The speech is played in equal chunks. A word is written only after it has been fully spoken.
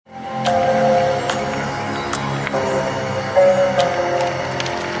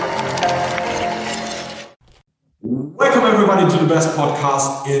everybody to the best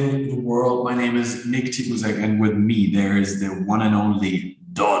podcast in the world. My name is Nick Tikusek, and with me there is the one and only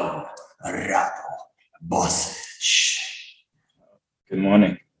Don Rato Boss. Good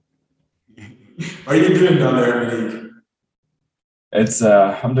morning. How are you doing down there, Malik?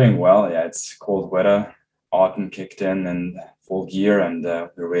 I'm doing well. Yeah, it's cold weather. Autumn kicked in and full gear, and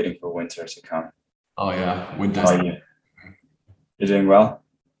we're waiting for winter to come. Oh yeah, winter. How are you? You're doing well?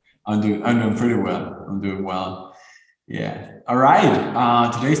 I'm doing pretty well. I'm doing well. Yeah. All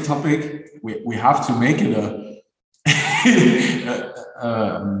right. Today's topic, we have to make it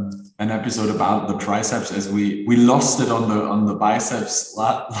an episode about the triceps, as we lost it on the biceps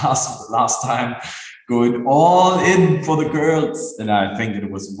last time, going all in for the girls, and I think it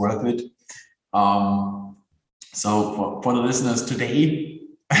was worth it. So for the listeners today,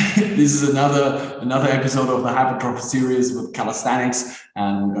 this is another episode of the Hypertrophy series with calisthenics,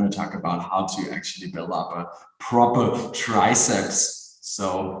 and we're going to talk about how to actually build up a proper triceps.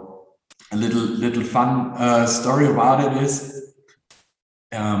 So a little fun story about it is,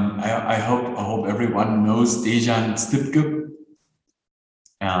 I hope everyone knows Dejan Stipke.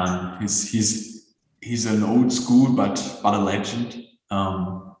 He's an old school but a legend.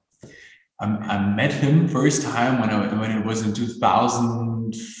 I met him first time when it was in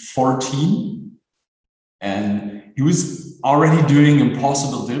 2014, and he was already doing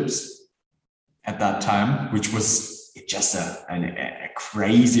impossible dips at that time, which was just a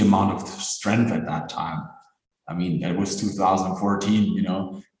crazy amount of strength at that time. I mean, that was 2014,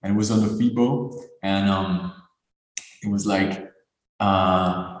 and it was on the FIBO, and it was like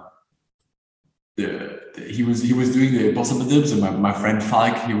he was doing the impossible dips, and my friend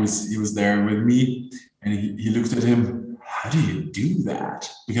Falk, he was there with me, and he looked at him. How do you do that?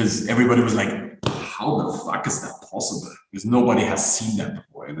 Because everybody was like, how the fuck is that possible? Because nobody has seen that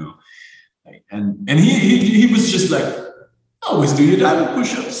before, Like, and he was just like, always do your diamond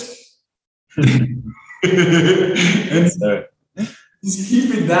push-ups. And he's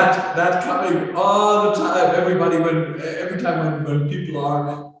keeping that coming all the time. Every time when people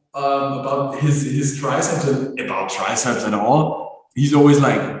are about his triceps and about triceps at all, he's always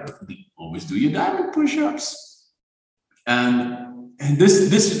like, always do your diamond push-ups. And this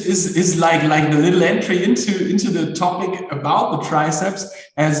is like the little entry into the topic about the triceps,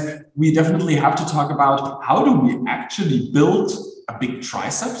 as we definitely have to talk about how do we actually build a big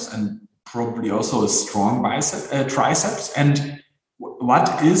triceps and probably also a strong triceps, and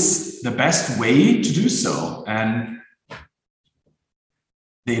what is the best way to do so. And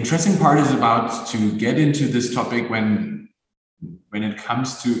the interesting part is about to get into this topic when it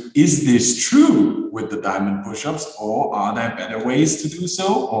comes to, is this true with the diamond push-ups, or are there better ways to do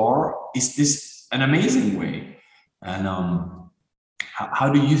so, or is this an amazing way? And how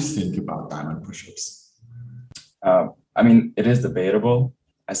do you think about diamond push-ups? I mean, it is debatable.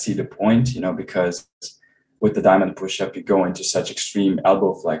 I see the point, because with the diamond push-up, you go into such extreme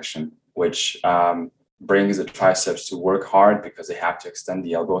elbow flexion, which brings the triceps to work hard because they have to extend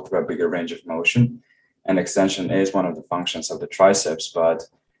the elbow through a bigger range of motion. And extension is one of the functions of the triceps, but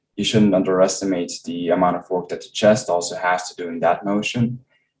you shouldn't underestimate the amount of work that the chest also has to do in that motion.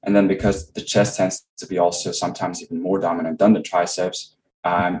 And then because the chest tends to be also sometimes even more dominant than the triceps,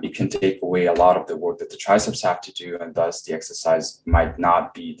 it can take away a lot of the work that the triceps have to do, and thus the exercise might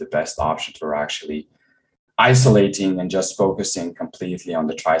not be the best option for actually isolating and just focusing completely on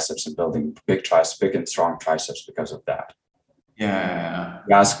the triceps and building big and strong triceps because of that. Yeah.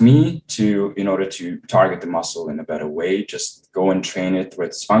 You ask me to, in order to target the muscle in a better way, just go and train it through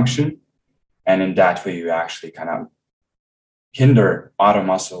its function. And in that way, you actually kind of hinder other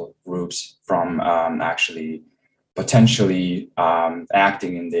muscle groups from actually potentially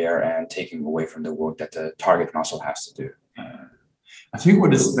acting in there and taking away from the work that the target muscle has to do. I think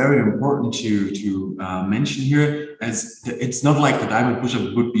what is very important to mention here is that it's not like the diamond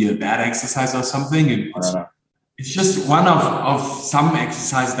push-up would be a bad exercise or something. It's just one of some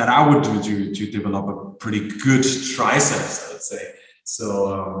exercises that I would do to develop a pretty good triceps, I would say.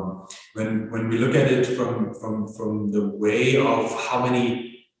 So when we look at it from the way of how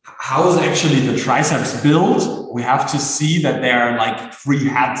is actually the triceps built, we have to see that there are like three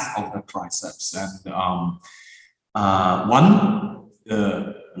heads of the triceps, and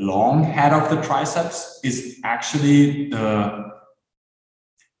the long head of the triceps is actually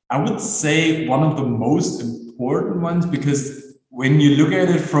I would say one of the most important ones, because when you look at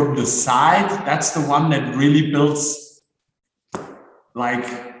it from the side, that's the one that really builds like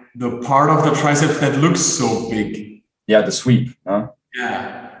the part of the triceps that looks so big. Yeah, the sweep, huh?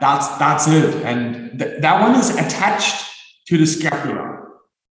 Yeah, that's it. And that one is attached to the scapula.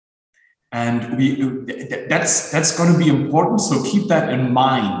 And that's going to be important. So keep that in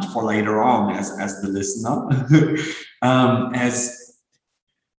mind for later on as the listener. As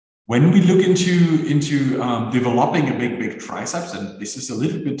when we look into developing a big triceps, and this is a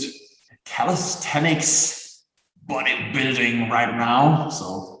little bit calisthenics bodybuilding right now.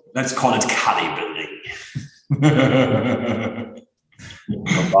 So let's call it cali building.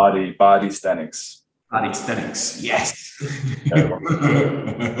 Body sthenics. Body sthenics, yes.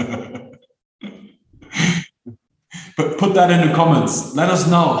 But put that in the comments. Let us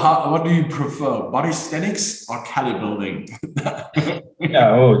know what do you prefer, body sthenics or cali building?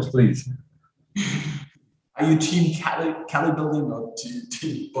 Yeah, please. Are you team cali building or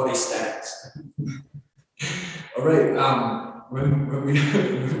team body sthenics? All right. When we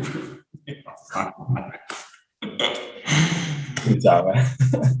Good job, man.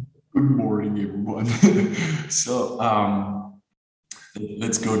 Good morning, everyone. So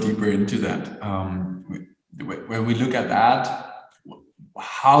let's go deeper into that. When we look at that,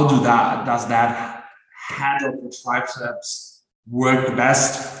 how does that head of the triceps work the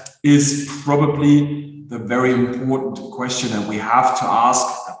best is probably the very important question that we have to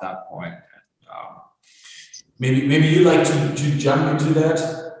ask at that point. Maybe you'd like to jump into that.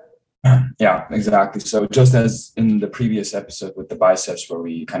 Yeah, exactly. So just as in the previous episode with the biceps, where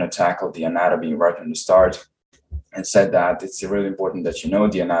we kind of tackled the anatomy right from the start and said that it's really important that you know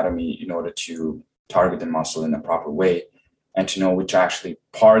the anatomy in order to target the muscle in a proper way and to know which actually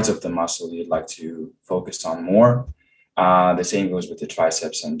parts of the muscle you'd like to focus on more. The same goes with the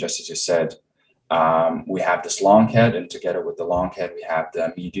triceps. And just as you said, we have this long head, and together with the long head, we have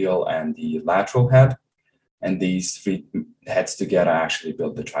the medial and the lateral head. And these three heads together actually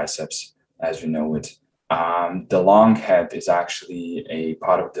build the triceps as you know it. The long head is actually a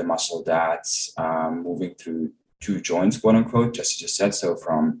part of the muscle that's moving through two joints, quote unquote, just as you said. So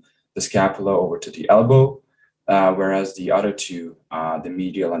from the scapula over to the elbow, whereas the other two, the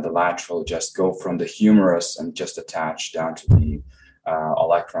medial and the lateral, just go from the humerus and just attach down to the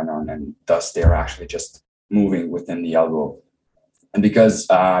olecranon, and thus they're actually just moving within the elbow. And because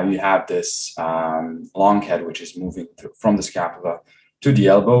you have this long head, which is moving from the scapula to the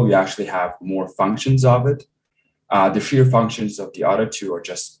elbow, you actually have more functions of it. The shear functions of the other two are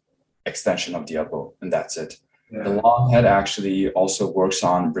just extension of the elbow, and that's it. Yeah. The long head actually also works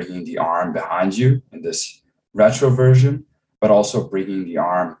on bringing the arm behind you in this retroversion, but also bringing the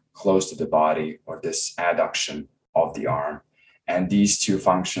arm close to the body, or this adduction of the arm. And these two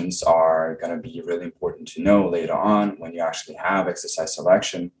functions are going to be really important to know later on when you actually have exercise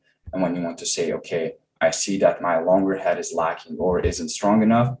selection and when you want to say, okay, I see that my longer head is lacking or isn't strong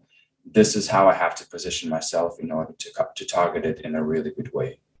enough. This is how I have to position myself in order to target it in a really good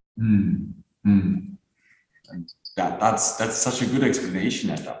way. And that's such a good explanation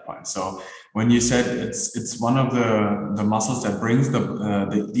at that point. So when you said it's one of the muscles that brings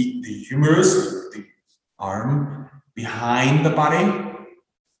the humerus, the arm, behind the body.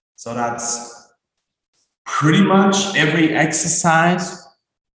 So that's pretty much every exercise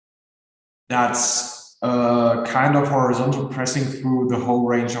that's kind of horizontal pressing through the whole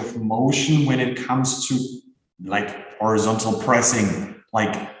range of motion when it comes to like horizontal pressing.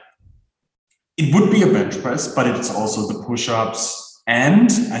 Like it would be a bench press, but it's also the push-ups. And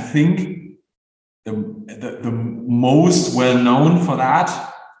I think the most well-known for that,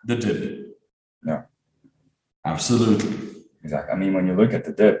 the dip. Yeah. Absolutely. Exactly. I mean, when you look at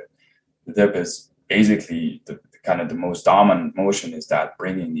the dip is basically the kind of the most dominant motion is that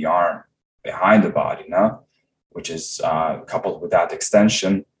bringing the arm behind the body, which is coupled with that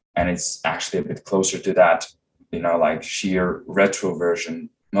extension. And it's actually a bit closer to that, like sheer retroversion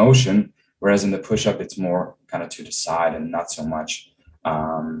motion. Whereas in the push-up, it's more kind of to the side and not so much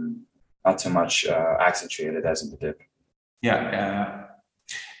accentuated as in the dip. Yeah.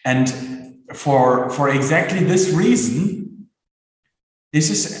 And for exactly this reason, this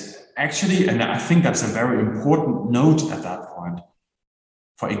is actually, and I think that's a very important note at that point.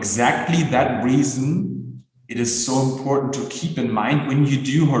 For exactly that reason, it is so important to keep in mind when you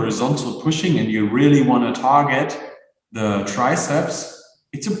do horizontal pushing and you really want to target the triceps,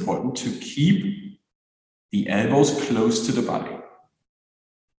 it's important to keep the elbows close to the body.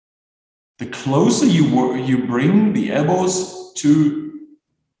 The closer you bring the elbows to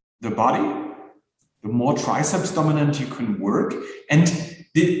the body, the more triceps dominant you can work. And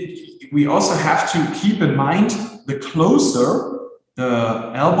we also have to keep in mind, the closer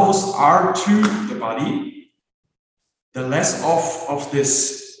the elbows are to the body, the less of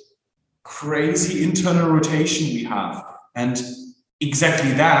this crazy internal rotation we have. And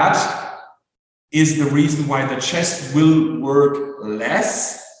exactly that is the reason why the chest will work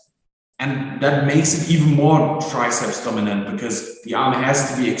less And that makes it even more triceps dominant because the arm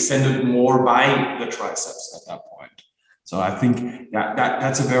has to be extended more by the triceps at that point. So I think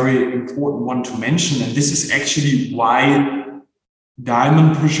that's a very important one to mention. And this is actually why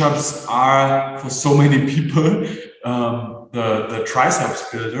diamond push-ups are, for so many people, the triceps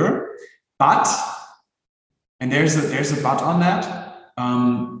builder. But, and there's a but on that,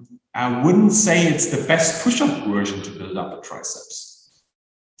 I wouldn't say it's the best push-up version to build up a triceps.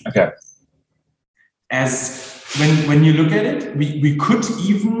 Okay. As when you look at it, we could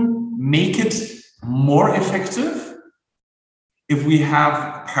even make it more effective if we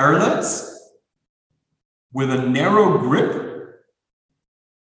have parallels with a narrow grip,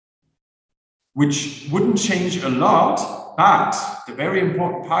 which wouldn't change a lot, but the very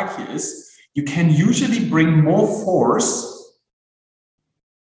important part here is you can usually bring more force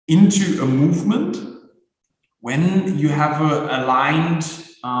into a movement when you have a aligned,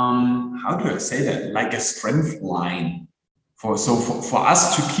 how do I say that? Like a strength line. For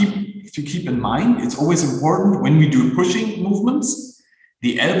us to keep in mind, it's always important when we do pushing movements,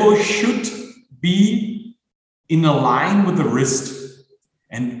 the elbow should be in a line with the wrist.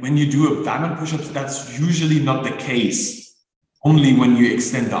 And when you do a diamond push-ups, that's usually not the case. Only when you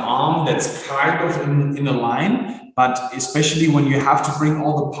extend the arm, that's kind of in a line, but especially when you have to bring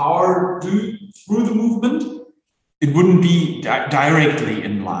all the power through the movement, it wouldn't be directly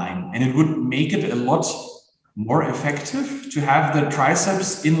in line, and it would make it a lot more effective to have the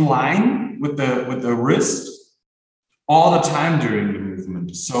triceps in line with the wrist all the time during the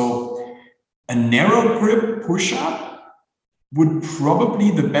movement. So a narrow grip push-up would probably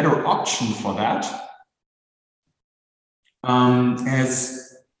be the better option for that,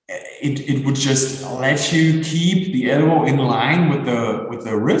 as it would just let you keep the elbow in line with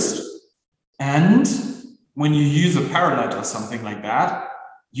the wrist. And when you use a parallel or something like that,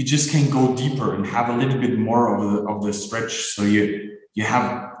 you just can go deeper and have a little bit more of the stretch. So you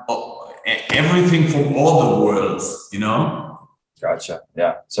have everything from all the worlds, you know? Gotcha.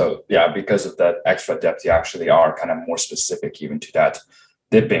 Yeah. So yeah, because of that extra depth, you actually are kind of more specific even to that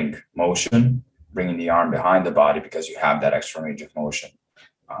dipping motion, bringing the arm behind the body because you have that extra range of motion.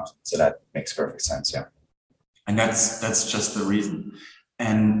 So that makes perfect sense. Yeah. And that's just the reason.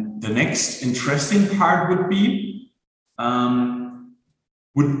 And the next interesting part would be,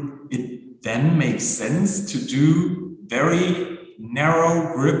 would it then make sense to do very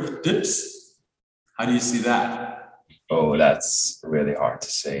narrow grip dips? How do you see that? Oh, that's really hard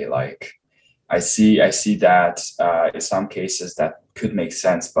to say. Like, I see that in some cases that could make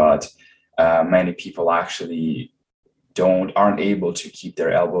sense, but many people actually aren't able to keep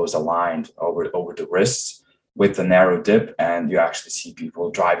their elbows aligned over the wrists with the narrow dip, and you actually see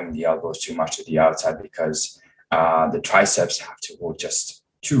people driving the elbows too much to the outside because the triceps have to work just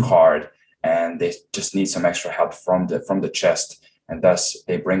too hard, and they just need some extra help from the chest, and thus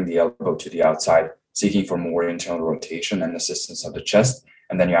they bring the elbow to the outside, seeking for more internal rotation and assistance of the chest,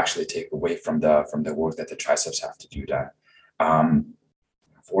 and then you actually take away from the work that the triceps have to do that.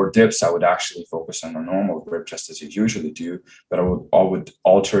 For dips, I would actually focus on a normal grip just as you usually do, but I would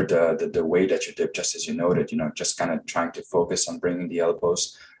alter the way that you dip, just as you noted, just kind of trying to focus on bringing the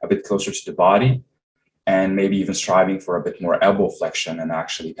elbows a bit closer to the body, and maybe even striving for a bit more elbow flexion and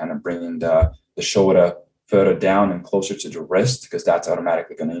actually kind of bringing the shoulder further down and closer to the wrist, because that's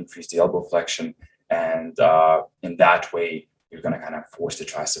automatically going to increase the elbow flexion. And in that way, you're going to kind of force the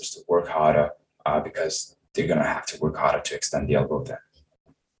triceps to work harder because they're going to have to work harder to extend the elbow there.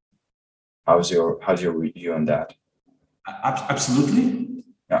 How's your review on that? Absolutely.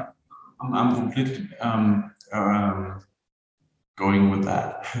 Yeah. I'm completely going with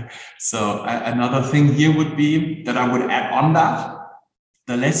that. So another thing here would be that I would add on that,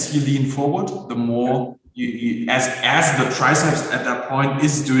 the less you lean forward, the more you as the triceps at that point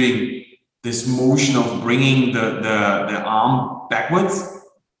is doing this motion of bringing the arm backwards,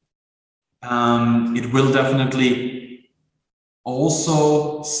 it will definitely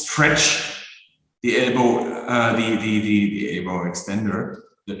also stretch the elbow, the elbow extender,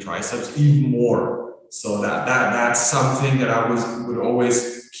 the triceps even more. So that's something that I would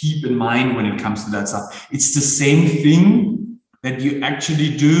always keep in mind when it comes to that stuff. It's the same thing that you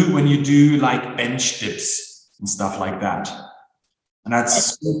actually do when you do like bench dips and stuff like that. And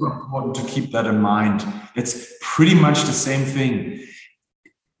that's super important to keep that in mind. It's pretty much the same thing.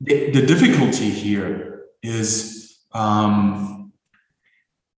 The difficulty here is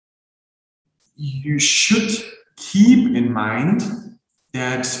you should keep in mind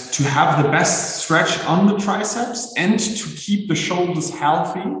that to have the best stretch on the triceps and to keep the shoulders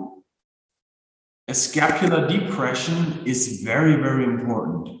healthy, a scapular depression is very, very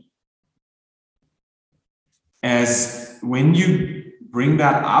important. as when you bring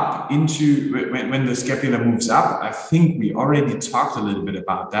that up into when the scapula moves up, I think we already talked a little bit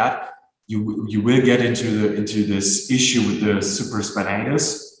about that. You will get into this issue with the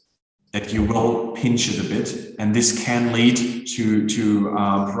supraspinatus, that you will pinch it a bit, and this can lead to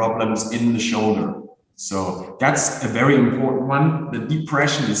problems in the shoulder. So that's a very important one. The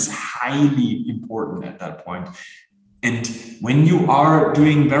depression is highly important at that point. And when you are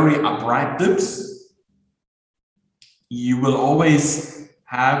doing very upright dips, you will always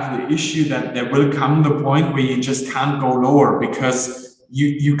have the issue that there will come the point where you just can't go lower, because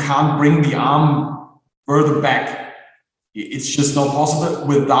you can't bring the arm further back. It's just not possible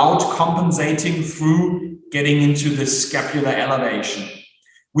without compensating through getting into the scapular elevation,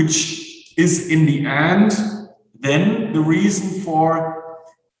 which is in the end then the reason for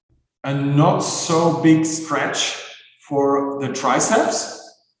a not so big stretch for the triceps,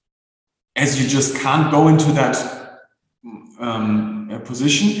 as you just can't go into that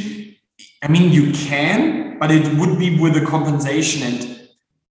position. I mean, you can, but it would be with a compensation, and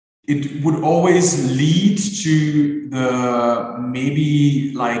it would always lead to the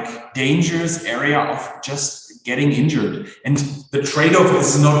maybe like dangerous area of just getting injured. And the trade-off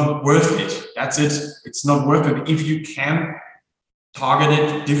is not worth it. That's it. It's not worth it if you can target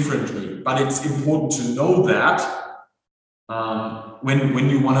it differently. But it's important to know that when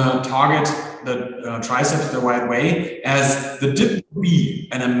you want to target the triceps the right way, as the dip would be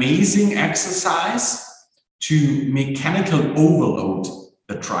an amazing exercise to mechanical overload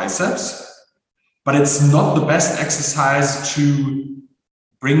the triceps, but it's not the best exercise to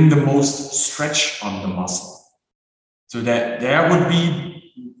bring the most stretch on the muscle. So that there would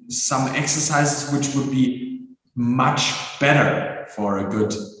be some exercises which would be much better for a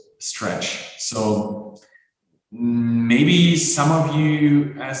good stretch. So maybe some of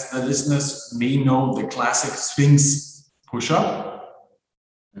you as the listeners may know the classic Sphinx push-up,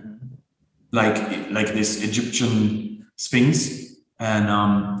 like this Egyptian Sphinx. And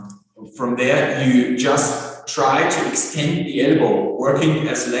from there, you just try to extend the elbow, working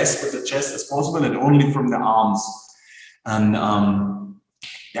as less with the chest as possible and only from the arms. And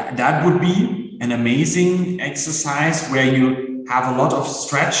that would be an amazing exercise where you have a lot of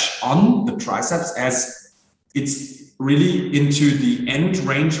stretch on the triceps, as it's really into the end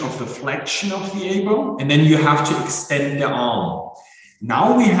range of the flexion of the elbow. And then you have to extend the arm.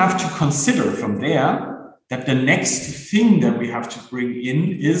 Now we have to consider from there that the next thing that we have to bring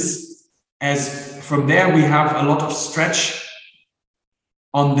in is, as from there we have a lot of stretch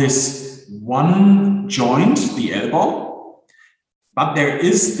on this one joint, the elbow, but there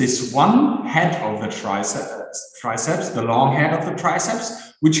is this one head of the triceps, the long head of the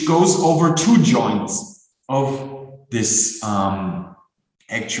triceps, which goes over two joints of this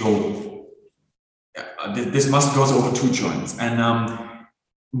this muscle goes over two joints. And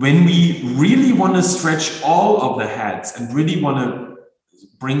when we really want to stretch all of the heads and really want to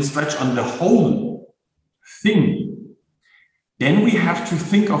bring stretch on the whole thing, then we have to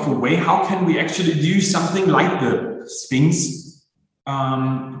think of a way, how can we actually do something like the Sphinx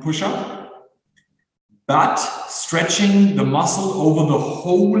push-up, but stretching the muscle over the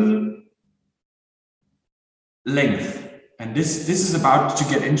whole length. And this is about to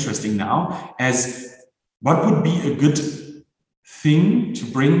get interesting now, as what would be a good thing to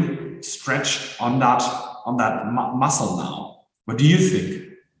bring stretch on that muscle now? What do you think?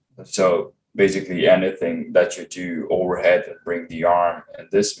 So basically anything that you do overhead and bring the arm in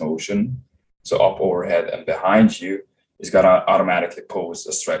this motion, so up overhead and behind you, is gonna automatically pose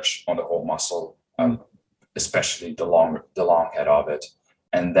a stretch on the whole muscle, especially the long head of it.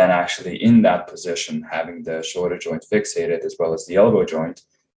 And then actually in that position, having the shoulder joint fixated as well as the elbow joint,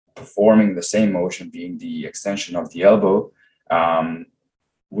 performing the same motion, being the extension of the elbow,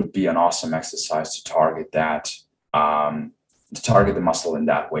 would be an awesome exercise to target that, to target the muscle in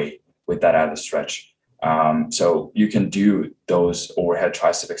that way with that added stretch. So you can do those overhead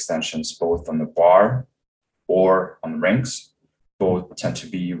tricep extensions both on the bar or on the rings. Both tend to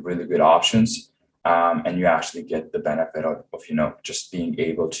be really good options, and you actually get the benefit of just being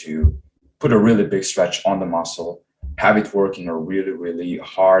able to put a really big stretch on the muscle, have it working a really, really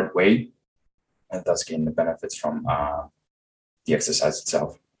hard way, and thus gain the benefits from the exercise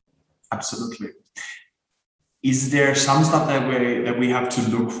itself. Absolutely. Is there some stuff that we have to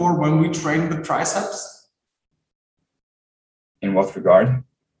look for when we train the triceps? In what regard?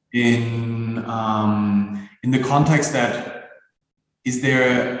 In the context that, is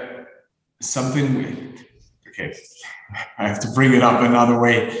there something? Okay, I have to bring it up another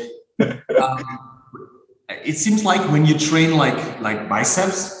way. It seems like when you train like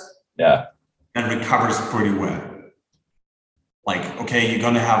biceps, yeah, and recovers pretty well. Like, okay, you're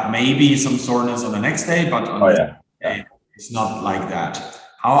gonna have maybe some soreness on the next day, but on the day, it's not like that.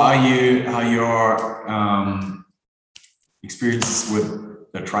 How are your experiences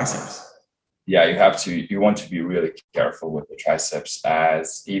with the triceps? Yeah, you want to be really careful with the triceps,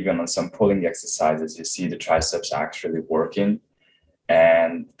 as even on some pulling exercises, you see the triceps actually working,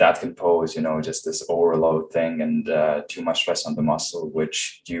 and that can pose, just this overload thing and too much stress on the muscle,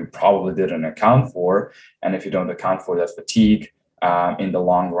 which you probably didn't account for. And if you don't account for that fatigue, in the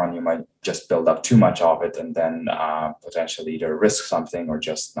long run, you might just build up too much of it and then potentially either risk something or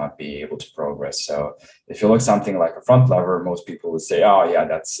just not be able to progress. So if you look something like a front lever, most people would say, oh yeah,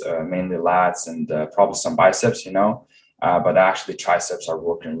 that's mainly lats and probably some biceps, but actually triceps are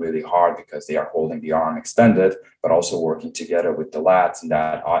working really hard because they are holding the arm extended, but also working together with the lats and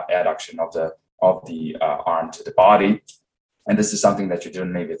that adduction of the arm to the body. And this is something that you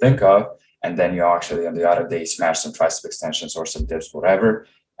didn't maybe think of. And then you actually on the other day smash some tricep extensions or some dips, whatever.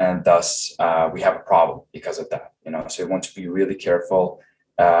 And thus we have a problem because of that. So you want to be really careful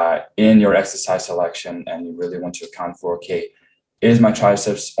in your exercise selection, and you really want to account for, okay, is my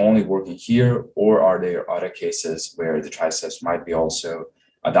triceps only working here, or are there other cases where the triceps might be also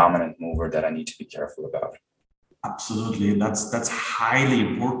a dominant mover that I need to be careful about? Absolutely, that's highly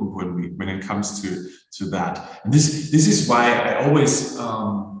important when it comes to that. And this is why I always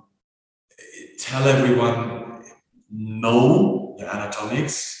tell everyone, know the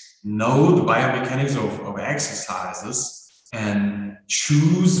anatomics, know the biomechanics of exercises, and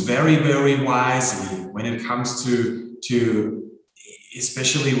choose very, very wisely when it comes to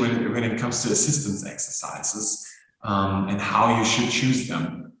especially when it comes to assistance exercises, and how you should choose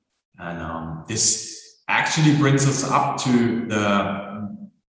them. And this actually brings us up to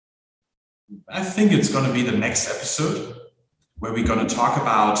I think it's going to be the next episode, where we're going to talk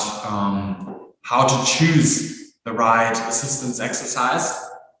about how to choose the right assistance exercise,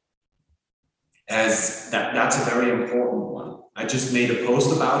 as that's a very important one. I just made a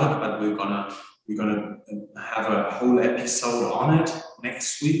post about it, but we're gonna have a whole episode on it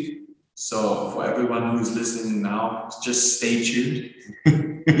next week. So for everyone who's listening now, just stay tuned.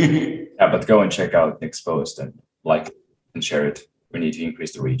 Yeah, but go and check out Nick's post and like and share it. We need to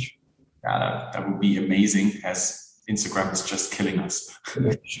increase the reach. Yeah, that would be amazing, as Instagram is just killing us.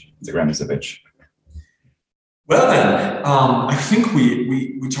 Instagram is a bitch. Well then, I think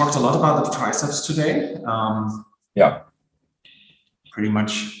we talked a lot about the triceps today. Yeah. Pretty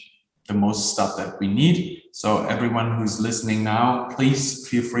much the most stuff that we need. So everyone who's listening now, please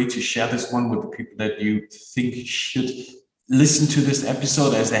feel free to share this one with the people that you think should listen to this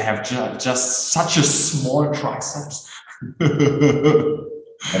episode, as they have just such a small triceps.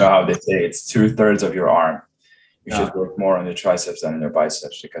 You know how they say it's 2/3 of your arm. You should work more on your triceps than on your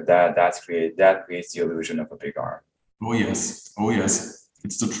biceps, because that creates the illusion of a big arm. Oh yes,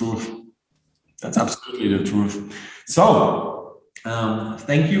 it's the truth. That's absolutely the truth. So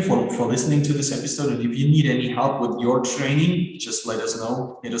thank you for listening to this episode. And if you need any help with your training, just let us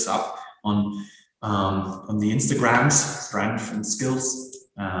know. Hit us up on the Instagrams, Strength and Skills,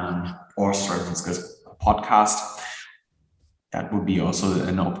 or Strength and Skills podcast. That would be also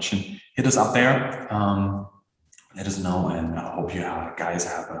an option. Hit us up there. Let us know, and I hope you guys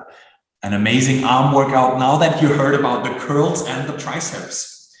have an amazing arm workout now that you heard about the curls and the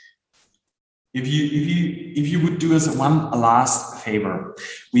triceps. If you would do us one last favor,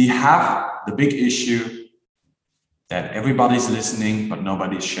 we have the big issue that everybody's listening but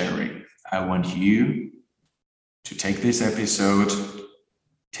nobody's sharing. I want you to take this episode,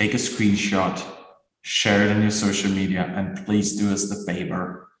 take a screenshot, share it on your social media, and please do us the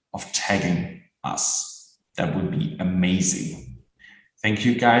favor of tagging us. That would be amazing. Thank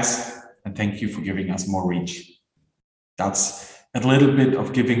you guys, and thank you for giving us more reach. That's a little bit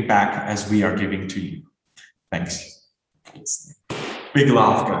of giving back as we are giving to you. Thanks. Big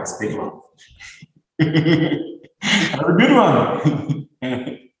love, guys. Big love. Have a good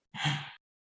one.